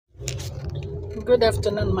Good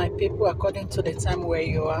afternoon, my people, according to the time where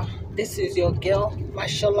you are. This is your girl,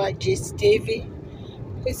 Mashallah Gist TV.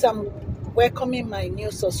 Please, I'm welcoming my new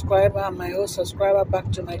subscriber, my old subscriber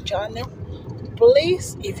back to my channel.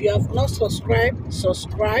 Please, if you have not subscribed,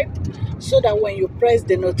 subscribe so that when you press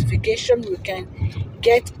the notification, you can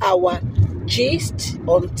get our gist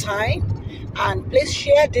on time. And please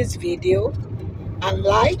share this video and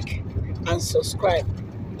like and subscribe.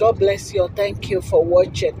 God bless you. Thank you for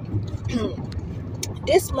watching.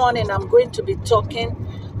 This morning, I'm going to be talking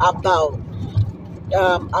about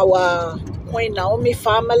our Queen Naomi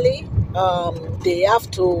family. They have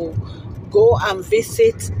to go and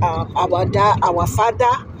visit our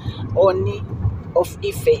father, Oni of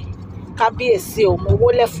Ife. Kabiyesi o, mo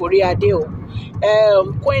wólẹ̀ forí adé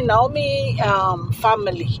o. Queen Naomi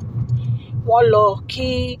family, wọ́n lọ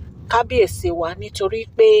kí Kabiyesi wa nítorí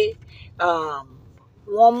pé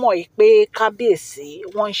wọ́n mọ̀ pé Kábíyèsí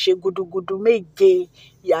wọ́n ń ṣe gudugudu méje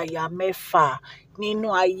yàyà mẹ́fà nínú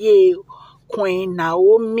ayé Queen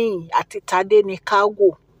Naomi àti Tadenikawo.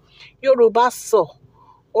 Yorùbá sọ,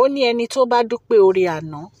 ó ní ẹni tó bá dúpẹ́ oore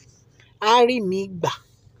àná á rí mi gbà.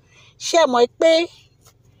 Ṣé ẹ mọ̀ pé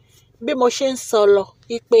bí mo ṣe ń sọ lọ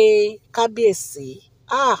wípé Kábíyèsí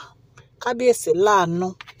láàánú.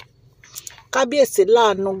 Kábíyèsí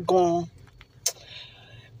láàánú gan-an.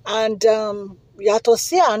 And yàtọ̀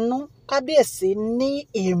sí àánú, Kábíyèsí ní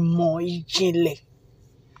ìmọ̀ ìjìnlẹ̀.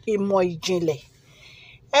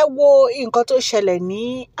 Ẹ wo nǹkan tó ṣẹlẹ̀ ní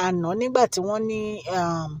àná nígbà tí wọ́n ní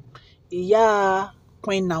ìyá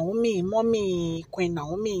Queen Naomi, mọ́mì Queen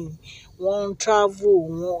Naomi, wọ́n ń travel,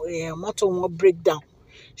 mọ́tò wọn break down.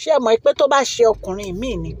 Ṣé ẹ mọ̀ pé tó bá ṣe ọkùnrin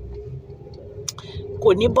míì ni kò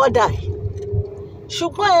ní bọ́dà ẹ̀?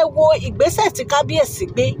 Ṣùgbọ́n ẹ wo ìgbésẹ̀ tí Kábíyèsí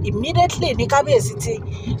gbé. Immediately ní Kábíyèsí ti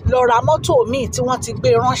lọ ra mọ́tò míì tí wọ́n ti gbé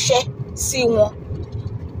ránṣẹ́ sí wọn.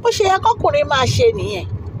 Bó ṣe yẹ kọ́kùnrin máa ṣe nìyẹn.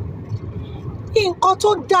 Nǹkan tó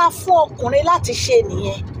dáa fún ọkùnrin láti ṣe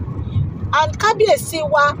nìyẹn. And Kábíyèsí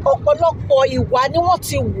wa, ọ̀pọ̀lọpọ̀ ìwà ni wọ́n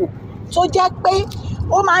ti wù tó jẹ́ pé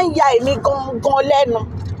ó máa ń ya èmi gangan lẹ́nu.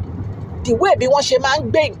 The way bí wọ́n ṣe máa ń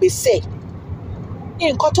gbé ìgbésẹ̀.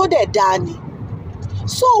 Nǹkan tó dẹ̀ dáa ni.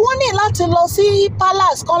 So wọ́n ní láti lọ sí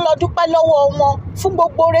palace kan lọ dúpẹ́ lọ́wọ́ wọn fún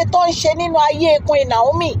gbogbo oore tó ń ṣe nínú ayé Queen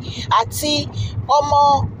Naomi àti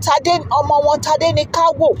ọmọ wọn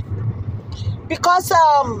Tadenikawo. Because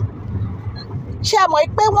ṣé ẹ mọ̀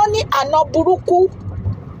pé wọ́n ní àna burúkú,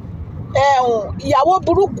 ìyàwó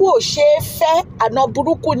burúkú ò ṣe é fẹ́, àna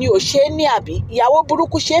burúkú ni ò ṣe é ní, àbí ìyàwó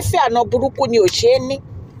burúkú ṣe é fẹ́, àna burúkú ni ò ṣe é ní.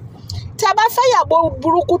 Tí a bá fẹ́ ìyàwó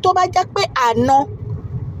burúkú tó bá jẹ́ pé àna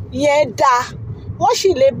yẹn dáa, wọ́n sì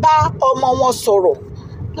lè bá ọmọ wọn sọ̀rọ̀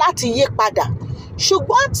láti yí padà.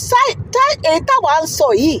 Ṣùgbọ́n èyí táwa ń sọ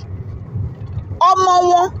yìí, ọmọ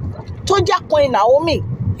wọn tó jẹ́ Queen Naomi,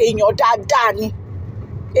 èèyàn dáadáa ni,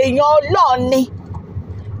 èèyàn Ọlọ́run ni,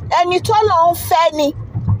 ẹni tó Ọlọ́run fẹ́ ni.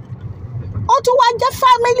 Ó tún wá jẹ́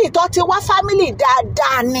fámìlì tó ti wá fámìlì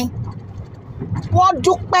dáadáa ni. Wọ́n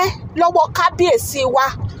dúpẹ́ lọ́wọ́ Kábíyèsí wa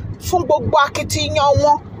fún gbogbo akitiyan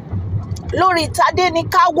wọn lórí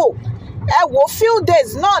Tadenikawo. Ẹ wò, few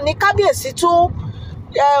days náà ni Kábíyèsí tún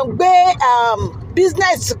gbé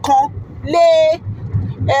business kan lé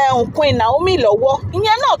Queen Naomi lọ́wọ́.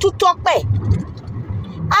 Ìyẹn náà tún tọ́pẹ̀.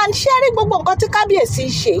 And ṣé rí gbogbo nǹkan tí Kábíyèsí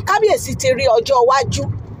ṣe, Kábíyèsí ti rí ọjọ́ iwájú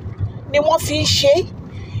ni wọ́n fi ń ṣe.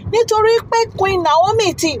 Nítorí pé Queen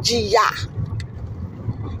Naomi ti jìyà.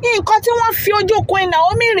 Nǹkan tí wọ́n fi ojú Queen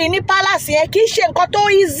Naomi rí ní palace yẹn kì í ṣe nǹkan tó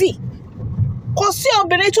easy. Kò sí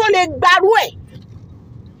obìnrin tó lè gbarú ẹ̀.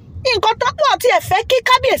 Nǹkan tó pọ̀ tí ẹ fẹ́ kí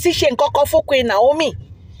Kábíyèsí ṣe nǹkan kan fún Queen Naomi.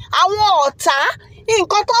 Àwọn ọ̀tá,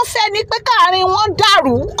 nǹkan tó fẹ́ ni pé káàrin wọn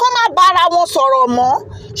dàrú, kó má bára wọn sọ̀rọ̀ mọ́.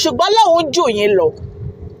 Ṣùgbọ́n Ọlọ́run jù yín lọ.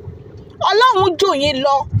 Ọlọ́run jù yín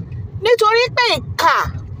lọ. Nítorí pé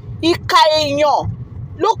ìkà èèyàn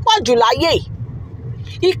ló pọ̀ jù láyé.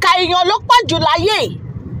 Ìkà èèyàn ló pọ̀ jù láyé.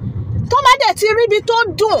 Tó bá dẹ̀ ti ríbi tó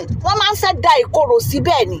dùn, wọ́n máa ń fẹ́ da ìkorò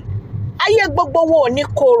síbẹ̀ ni. Ayé gbogbo wo ò ní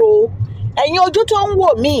korò. Ẹ̀yin ojú tó ń wò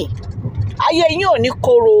mí, ayé yín ò ní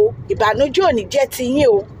korò, ìbànújẹ́ ò ní jẹ́ ti yín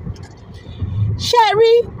o. Ṣé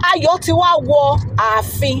rí ayọ̀ tí wá wọ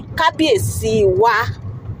ààfin Kábíyèsí wa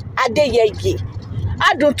Adéyẹyè.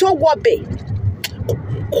 Adùn tó wọbẹ̀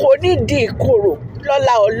kò ní di ìkorò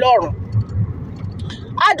lọ́lá Ọlọ́run.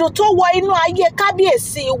 Adùn tó wọ inú ayé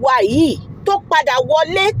Kábíyèsí wa yìí tó padà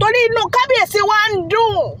wọlé, torí inú Kábíyèsí wa ń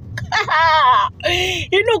dùn.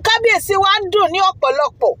 Inú Kábíyèsí wa ń dùn ní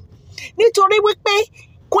ọ̀pọ̀lọpọ̀. Nítorí wípé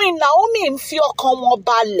Queen Naomi ń fi ọkàn wọn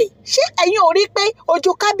balẹ̀. Ṣé ẹ̀yin ò rí pé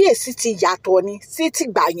ojú Kábíyèsí ti yàtọ̀ ni sí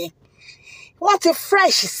tìgbà yẹn? Wọ́n ti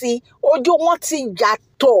fresh sí, ojú wọn ti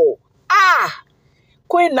yàtọ̀.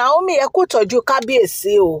 Queen Naomi ẹ kú tọ́jú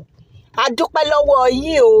kábíyèsí o, a dúpẹ́ lọ́wọ́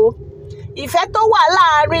yín o, ìfẹ́ tó wà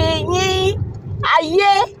láàrin yín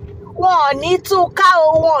ayé wọn ò ní túká o,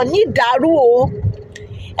 wọn ò ní dàrú o,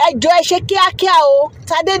 ẹjọ́ ẹ ṣe kíákíá o,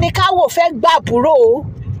 Tadé ní káwò fẹ́ gbàbúrò o,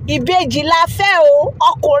 ìbejì la fẹ́ o,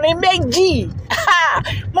 ọkùnrin méjì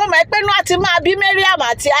mo mọ̀ pé náà ti máa bí Mariam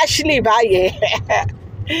àti Ashley báyẹn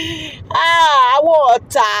àwọn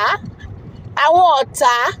ọ̀tá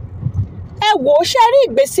ẹ wò ó ṣe rí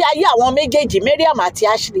ìgbésí ayé àwọn méjèèjì Mariam àti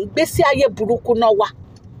Ashley, ìgbésí ayé burúkú náà wà.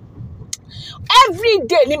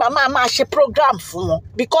 Everyday ni màmá máa ṣe program fún wọn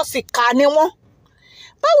because ìkà ni wọ́n.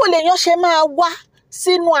 Báwo lèèyàn ṣe máa wá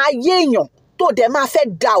sínú ayé èèyàn tó dẹ̀ máa fẹ́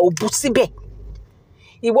da òbú síbẹ̀?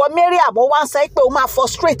 Ìwọ Mariam wá ń sọ pé ó máa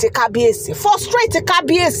frustrate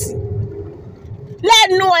kábíyèsí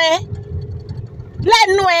lẹ́nu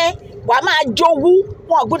ẹ wàá máa jowú,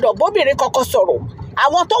 wọn ò gbọ́dọ̀ bóbìnrin kankan sọ̀rọ̀,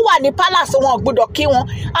 àwọn tó wà ní palace wọn ò gbọ́dọ̀ kí wọn,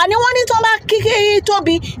 àní wọ́n ní tó bá kí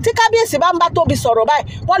Tóbi, tí kábíyèsí bá ń bá Tóbi sọ̀rọ̀ báyìí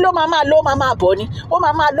wọ́n ló máa bọ̀ ni, ó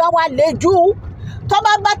máa lọ wá léjú, tó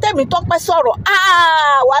bá bá Tèmítọ́pẹ́ sọ̀rọ̀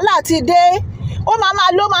wàhálà ti dé, ó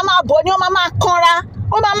máa bọ̀ ni, ó máa kanra,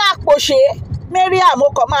 ó máa pòṣe. Mariam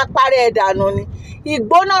kò máa parẹ́ ẹ̀ dànù ni,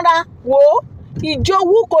 ìgbónára wò ó,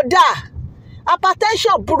 ìjowú kò dáa,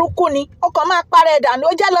 hypertension burúkú ni, ó kàn máa parẹ́ ẹ̀ dànù,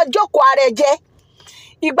 ó jẹ́ lọ jókòó ara ẹ̀ jẹ́.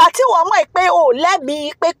 Ìgbà tí wọ́n mọ̀ pé ò lẹ́mìí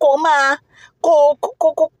pé kó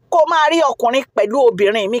máa rí ọkùnrin pẹ̀lú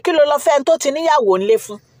obìnrin mi, kí ló lọ fẹ́ tó ti níyàwó ńlé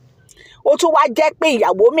fún? Ó tún wá jẹ́ pé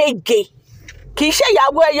ìyàwó méje, kì í ṣe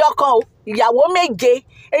ìyàwó ẹyọ kan o, ìyàwó méje,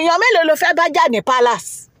 èèyàn mélòó ló fẹ́ bá jà ní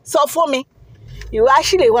palace? Sọ fún mi. Ìwà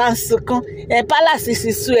Ashley wá ń sunkún, palace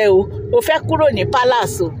sì sú ẹ o, ó fẹ́ kúrò ní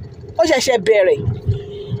palace o, ó ṣẹ̀ṣẹ̀ bẹ̀rẹ̀.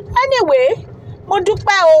 Anyway, mo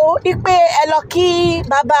dúpẹ́ o pé ẹ lọ kí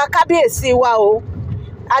bàbá kábíyèsí wa o,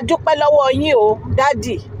 a dúpẹ́ lọ́wọ́ yín o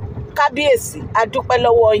dádì kábíyèsí, a dúpẹ́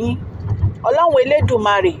lọ́wọ́ yín, ọlọ́run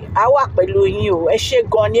elédùmarè á wà pẹ̀lú yín o, ẹ ṣé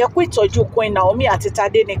gan ni, ẹ kú ìtọ́jú Queen Naomi àti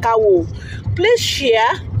Tadé ní káwò o. Please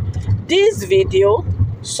share this video,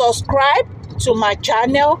 subscribe to my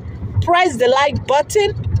channel, press the like button,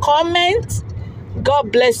 comment.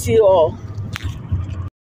 God bless you all.